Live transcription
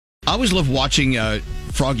I always love watching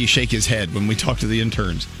Froggy shake his head when we talk to the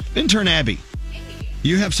interns. Intern Abby,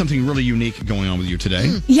 you have something really unique going on with you today.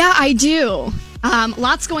 Yeah, I do.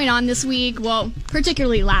 Lots going on this week. Well,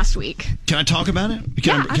 particularly last week. Can I talk about it?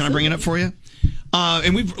 Can I bring it up for you?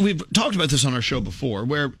 And we've talked about this on our show before,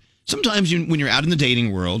 where sometimes when you're out in the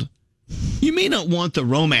dating world, you may not want the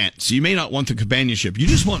romance. You may not want the companionship. You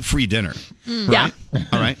just want free dinner. Right? Yeah.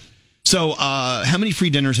 All right. So how many free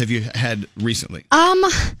dinners have you had recently?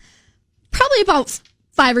 Probably about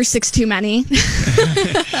 5 or 6 too many.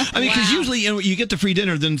 I mean, because usually you get the free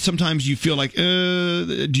dinner, then sometimes you feel like,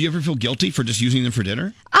 do you ever feel guilty for just using them for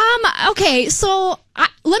dinner? Okay, so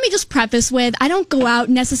let me just preface with, I don't go out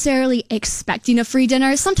necessarily expecting a free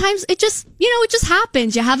dinner. Sometimes it just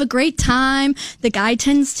happens. You have a great time. The guy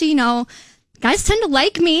tends to, guys tend to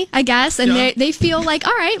like me, I guess, and they feel like,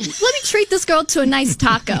 all right, let me treat this girl to a nice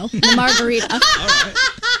taco, a margarita. All right.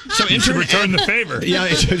 So intern return the favor. Yeah,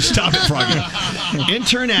 stop it, Froggy.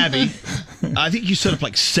 Intern Abby, I think you set up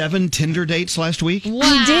like 7 Tinder dates last week. Wow.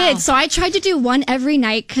 I did. So I tried to do one every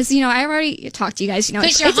night because, I already talked to you guys.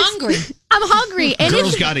 Because you're hungry. I'm hungry. And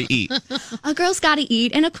girls got to eat. A girl's got to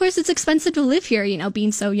eat. And of course, it's expensive to live here,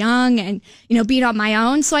 being so young and, being on my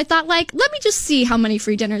own. So I thought, let me just see how many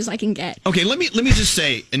free dinners I can get. Okay, let me just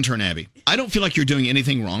say, Intern Abby, I don't feel like you're doing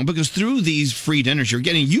anything wrong because through these free dinners you're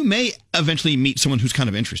getting, you may eventually meet someone who's kind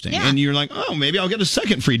of interesting. Yeah. And you're like, oh, maybe I'll get a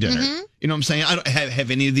second free dinner. Mm-hmm. You know what I'm saying? I don't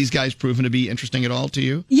have any of these guys proven to be interesting at all to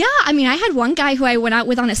you? Yeah, I mean, I had one guy who I went out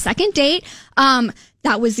with on a second date.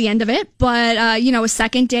 That was the end of it. But, a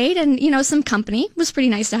second date and, some company was pretty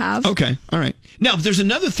nice to have. Okay. All right. Now, there's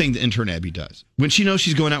another thing that Intern Abby does. When she knows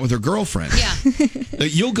she's going out with her girlfriend,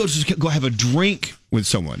 you'll go have a drink with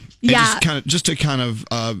someone. And just to kind of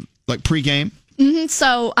like pregame. Mm-hmm.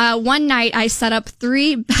 So one night I set up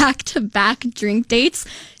 3 back-to-back drink dates.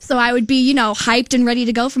 So I would be, hyped and ready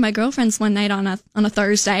to go for my girlfriend's one night on a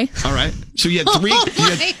Thursday. All right. So you had 3.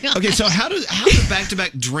 Okay. So how do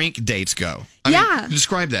back-to-back drink dates go? I mean,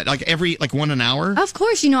 describe that. Like one an hour? Of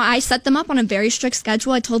course. I set them up on a very strict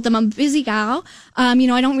schedule. I told them I'm a busy gal. I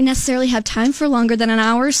don't necessarily have time for longer than an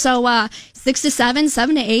hour. So 6 to 7,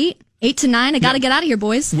 7 to 8. 8 to 9, I got to get out of here,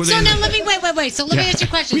 boys. So now let me, wait. So let me ask you a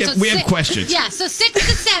question. We have questions. Yeah, so 6 to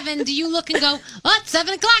 7, do you look and go, it's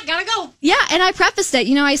 7 o'clock, gotta go? Yeah, and I prefaced it.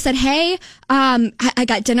 I said, hey, I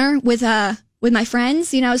got dinner with my friends,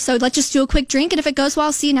 so let's just do a quick drink, and if it goes well,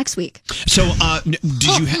 I'll see you next week. So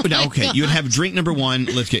did you have, you would have drink number 1,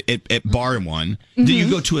 let's get at bar 1. Mm-hmm. Did you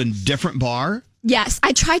go to a different bar? Yes,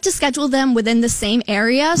 I tried to schedule them within the same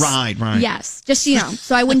areas. Right. Yes, just,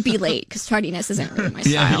 so I wouldn't be late, because tardiness isn't really my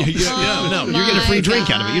style. You're getting a free drink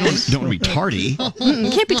out of it. You don't want to be tardy.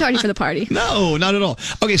 Can't be tardy for the party. No, not at all.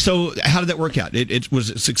 Okay, so how did that work out? Was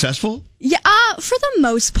it successful? Yeah, for the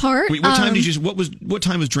most part. Wait, what time did you? What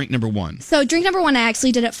time was drink number 1? So drink number 1, I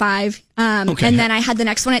actually did at 5, and then I had the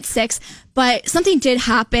next one at 6. But something did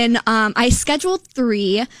happen. I scheduled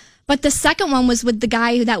 3. But the second one was with the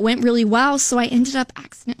guy that went really well, so I ended up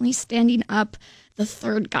accidentally standing up the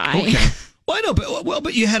third guy. Okay. Well, I know,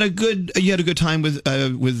 but you had a good time with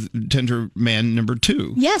Tender Man number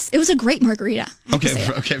 2. Yes, it was a great margarita.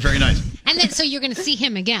 Okay, very nice. And then, so you're going to see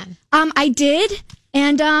him again? I did,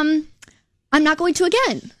 and I'm not going to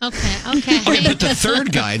again. Okay. Okay, but the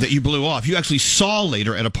third guy that you blew off, you actually saw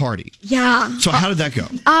later at a party. Yeah. So how did that go?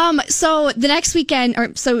 So the next weekend,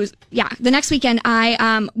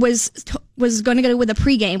 I was going to go with a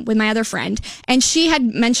pregame with my other friend, and she had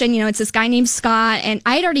mentioned, it's this guy named Scott, and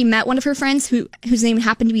I had already met one of her friends whose name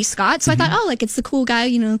happened to be Scott. So I thought, it's the cool guy,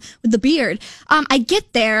 with the beard. I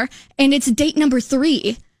get there, and it's date number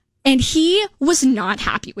 3. And he was not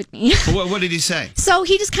happy with me. What did he say? So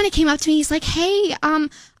he just kind of came up to me. He's like, hey,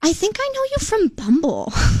 I think I know you from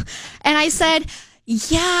Bumble. And I said,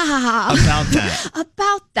 yeah.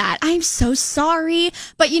 About that. I'm so sorry.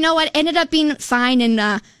 But you know what? Ended up being fine.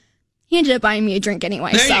 And he ended up buying me a drink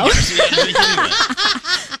anyway. There you go.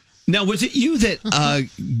 Now, was it you that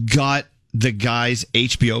got the guy's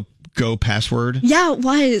HBO Go password? Yeah, it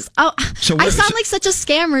was. Oh, so I sound like such a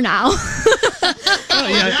scammer now.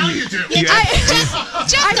 Now you do.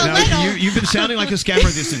 Just a little. You've been sounding like a scammer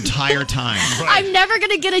this entire time. Right. I'm never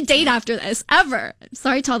going to get a date after this, ever.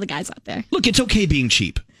 Sorry to all the guys out there. Look, it's okay being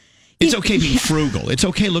cheap. It's okay being frugal. It's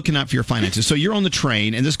okay looking out for your finances. So you're on the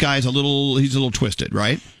train, and this guy's he's a little twisted,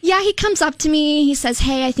 right? Yeah, he comes up to me. He says,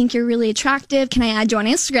 hey, I think you're really attractive. Can I add you on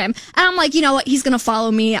Instagram? And I'm like, you know what? He's going to follow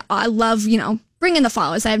me. I love, bring in the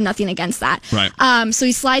followers. I have nothing against that. Right. So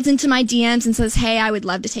he slides into my DMs and says, hey, I would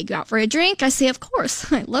love to take you out for a drink. I say, of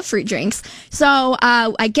course. I love free drinks. So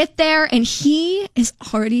I get there and he is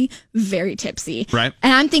already very tipsy. Right.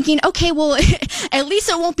 And I'm thinking, okay, well, at least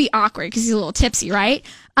it won't be awkward because he's a little tipsy, right?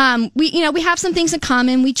 We have some things in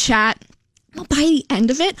common. We chat. Well, by the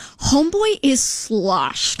end of it, homeboy is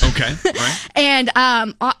sloshed. Okay, right. And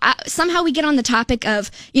somehow we get on the topic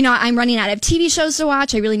of, I'm running out of TV shows to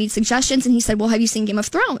watch. I really need suggestions. And he said, well, have you seen Game of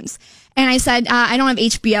Thrones? And I said, I don't have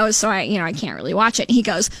HBO, so I can't really watch it. And he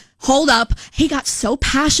goes, hold up. He got so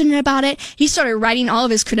passionate about it. He started writing all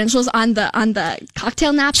of his credentials on the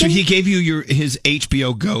cocktail napkin. So he gave you his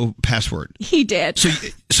HBO Go password. He did.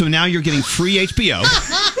 So now you're getting free HBO.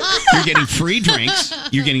 You're getting free drinks.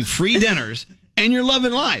 You're getting free dinners. And you're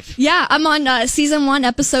loving life. Yeah, I'm on season 1,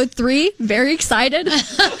 episode 3. Very excited.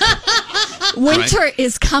 Winter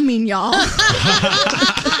is coming, y'all.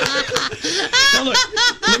 Now look,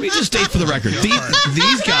 let me just state for the record: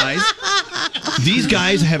 these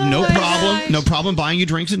guys have no problem buying you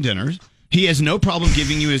drinks and dinners. He has no problem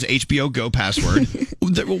giving you his HBO Go password.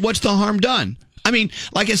 What's the harm done? I mean,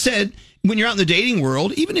 like I said, when you're out in the dating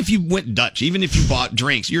world, even if you went Dutch, even if you bought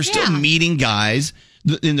drinks, you're still meeting guys.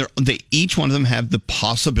 They each one of them have the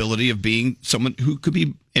possibility of being someone who could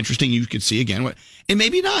be interesting. You could see again, and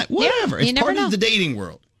maybe not. Whatever. Yeah, it's part of the dating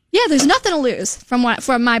world. Yeah, there's nothing to lose from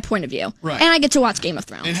my point of view. Right. And I get to watch Game of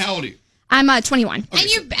Thrones. And how old are you? I'm 21. Okay,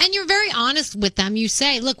 and you're very honest with them. You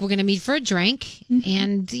say, "Look, we're going to meet for a drink,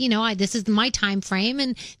 and this is my time frame,"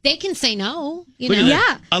 and they can say no.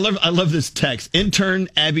 Yeah. I love this text. Intern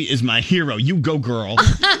Abby is my hero. You go, girl.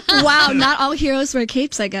 Wow, not all heroes wear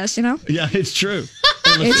capes, I guess. Yeah, it's true.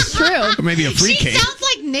 It's true. Or maybe a free She cape. sounds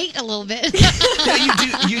like Nate a little bit.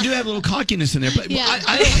 Yeah, you do have a little cockiness in there, but Yeah.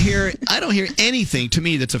 I don't hear anything to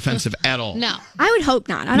me that's offensive at all. No. I would hope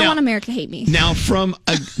not. I don't want America to hate me. Now from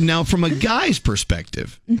a guy's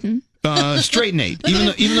perspective, straight Nate,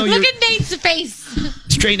 even though Look at Nate's face.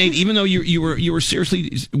 straight Nate, even though you were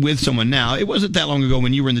seriously with someone now, it wasn't that long ago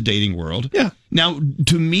when you were in the dating world. Yeah. Now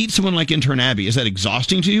to meet someone like Intern Abby, is that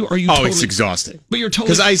exhausting to you? Or are you? Oh, it's exhausting. But you're totally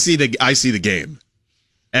because I see the game.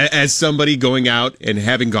 As somebody going out and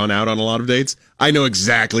having gone out on a lot of dates, I know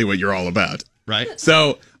exactly what you're all about. right.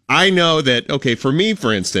 So I know that, okay, for me,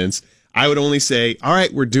 for instance, I would only say, all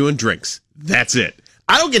right, we're doing drinks. That's it.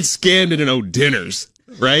 I don't get scammed into no dinners,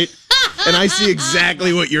 right? And I see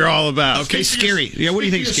exactly what you're all about. Okay, scary. Yeah, what do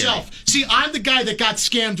you think is scary? See, I'm the guy that got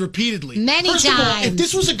scammed repeatedly. Many First of all, if times.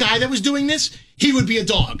 this was a guy that was doing this, he would be a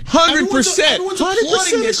dog. 100%. Everyone's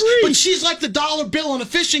applauding this, agree. but she's like the dollar bill on a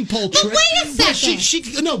fishing pole But trip. wait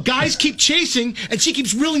a But no, guys keep chasing, and she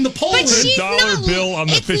keeps reeling the pole But in. she's dollar not, bill on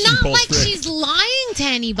the it's fishing not pole like trick. she's lying to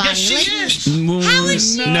anybody. Yes, she is. How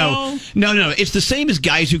is she? No. It's the same as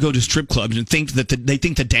guys who go to strip clubs and think that they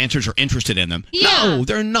think the dancers are interested in them. Yeah. No,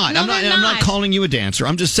 they're not. No, I'm they're not not. calling you a dancer.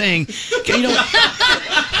 I'm just saying, you know.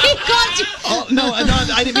 He called you. No,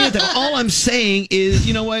 I didn't mean that. All I'm saying is,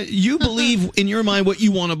 you know what? You believe in your mind what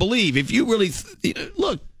you want to believe. If you really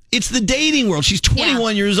look, it's the dating world. She's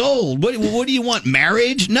 21 years old. What do you want?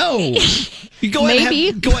 Marriage? No. You go ahead Maybe.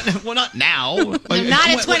 and have, well, not now. Not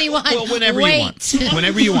at 21. Well, whenever you Wait. want.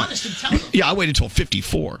 Whenever you want. Yeah, I waited until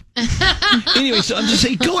 54. Anyway, so I'm just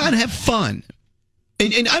saying, go out and have fun.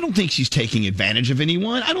 And I don't think she's taking advantage of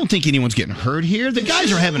anyone. I don't think anyone's getting hurt here. The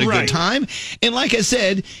guys are having a good time. And like I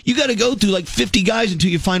said, you got to go through like 50 guys until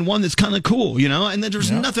you find one that's kind of cool, And then there's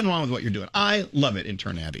nothing wrong with what you're doing. I love it,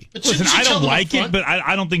 Intern Abby. Listen, I don't like it, but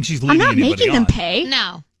I don't think she's I'm leading not anybody making them on. pay.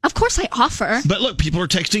 No. Of course I offer. But look, people are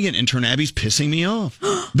texting in. Intern Abby's pissing me off.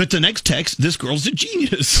 But the next text, this girl's a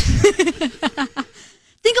genius. Think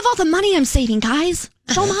of all the money I'm saving, guys.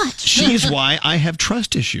 So much. She's why I have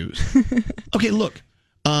trust issues. Okay, look.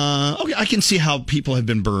 Okay, I can see how people have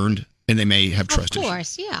been burned and they may have trust Of issues.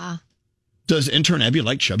 course, yeah. Does Intern Abby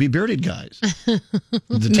like chubby bearded guys?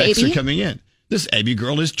 The texts Maybe. are coming in. This Abby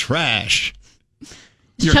girl is trash.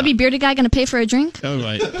 Is chubby bearded guy going to pay for a drink? Oh,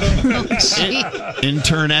 right.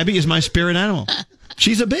 Intern Abby is my spirit animal.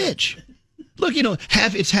 She's a bitch. Look,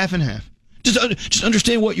 it's half and half. Just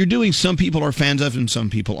understand what you're doing. Some people are fans of and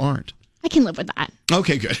some people aren't. I can live with that.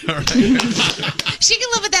 Okay, good. All right. She can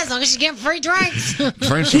live with that as long as she's getting free drinks.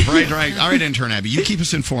 Right. All right, Intern Abby, you keep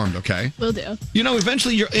us informed, okay? Will do.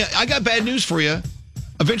 Eventually, I got bad news for you.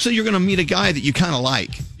 Eventually, you're going to meet a guy that you kind of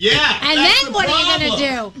like. Yeah. And that's then the what are you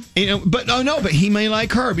problem. going to do? But he may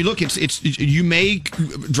like her. But look, it's you may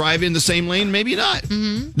drive in the same lane, maybe not.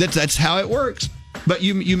 Mm-hmm. That's how it works. But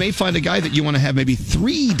you may find a guy that you want to have maybe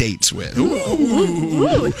 3 dates with.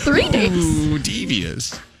 Ooh, 3 dates. Ooh,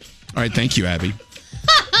 devious. All right, thank you, Abby.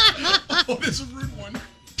 Oh, that's a rude one.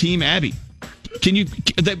 Team Abby. Can you?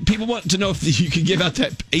 People want to know if you can give out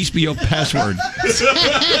that HBO password.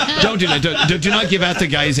 Don't do that. Do not give out the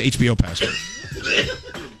guy's HBO password.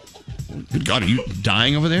 Good God, are you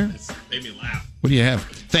dying over there? It made me laugh. What do you have?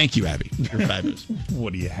 Thank you, Abby. You're fabulous.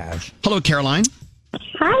 What do you have? Hello, Caroline.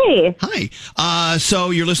 Hi. Hi.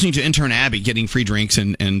 So you're listening to Intern Abby getting free drinks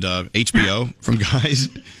and HBO from guys.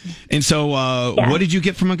 And so what did you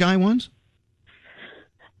get from a guy once?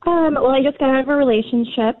 Well, I just got out of a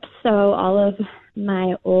relationship, so all of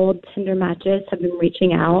my old Tinder matches have been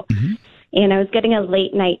reaching out. Mm-hmm. And I was getting a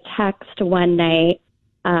late night text one night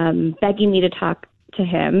begging me to talk to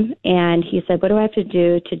him. And he said, what do I have to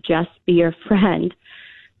do to just be your friend?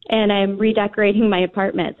 And I'm redecorating my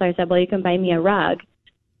apartment. So I said, well, you can buy me a rug.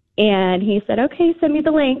 And he said, okay, send me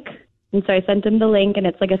the link. And so I sent him the link, and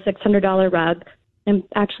it's like a $600 rug. I'm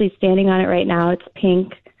actually standing on it right now. It's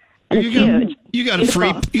pink, and it's huge. You got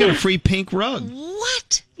a free pink rug.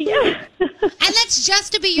 What? Yeah. And that's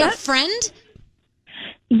just to be your friend?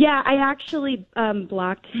 Yeah, I actually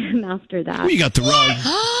blocked him after that. Well, you got the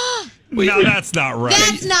rug. No, that's not right.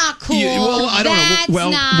 That's not cool. Well, I don't know.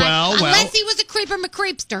 Well. Unless he was a creeper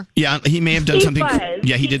McCreepster. Yeah, he may have done something. Was.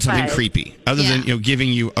 He did something was. creepy, other than giving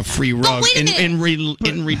you a free rug wait a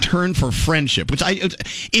in return for friendship. Which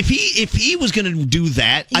if he was going to do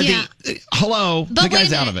that, I think hello, But the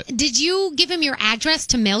guy's wait a out of minute. it. Did you give him your address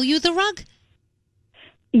to mail you the rug?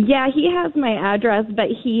 Yeah, he has my address, but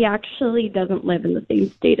he actually doesn't live in the same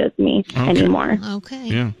state as me anymore. Okay.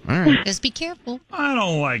 Yeah, all right. Just be careful. I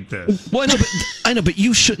don't like this. Well, I know, but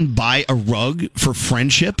you shouldn't buy a rug for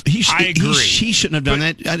friendship. I agree. He shouldn't have done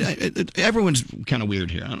that. Everyone's kind of weird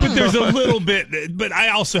here. I don't know. But there's a little bit, but I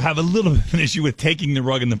also have a little bit of an issue with taking the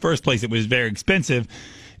rug in the first place. It was very expensive,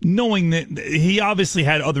 knowing that he obviously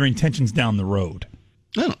had other intentions down the road.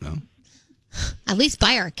 I don't know. At least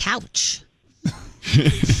buy her a couch.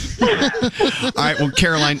 All right, well,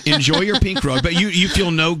 Caroline, enjoy your pink rug, but you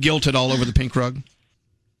feel no guilt at all over the pink rug?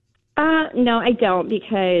 No, I don't,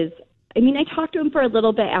 because I talked to him for a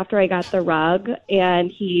little bit after I got the rug,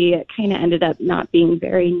 and he kind of ended up not being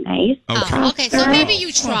very nice. Okay, so maybe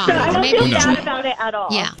you tried. So I don't maybe feel you bad tried. about it at all.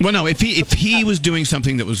 Yeah. Well, no, if he was doing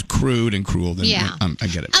something that was crude and cruel, then I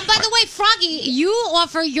get it. And by the way, Froggy, you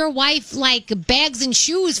offer your wife like bags and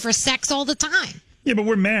shoes for sex all the time. Yeah, but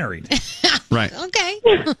we're married. Right. Okay.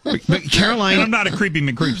 But Caroline, And I'm not a creepy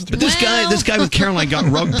McCreepster. but this guy with Caroline got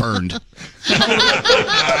rug burned. All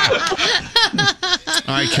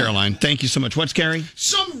right, Caroline, thank you so much. What's Gary?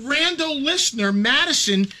 Some rando listener,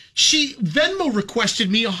 Madison, she Venmo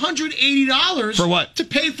requested me $180 For what? To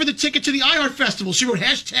pay for the ticket to the iHeart Festival. She wrote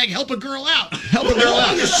hashtag help a girl out. Help a girl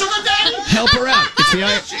out. You saw that? Help her out.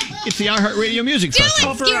 It's the iHeartRadio Music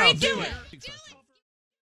Festival. Do it, Gary, do it.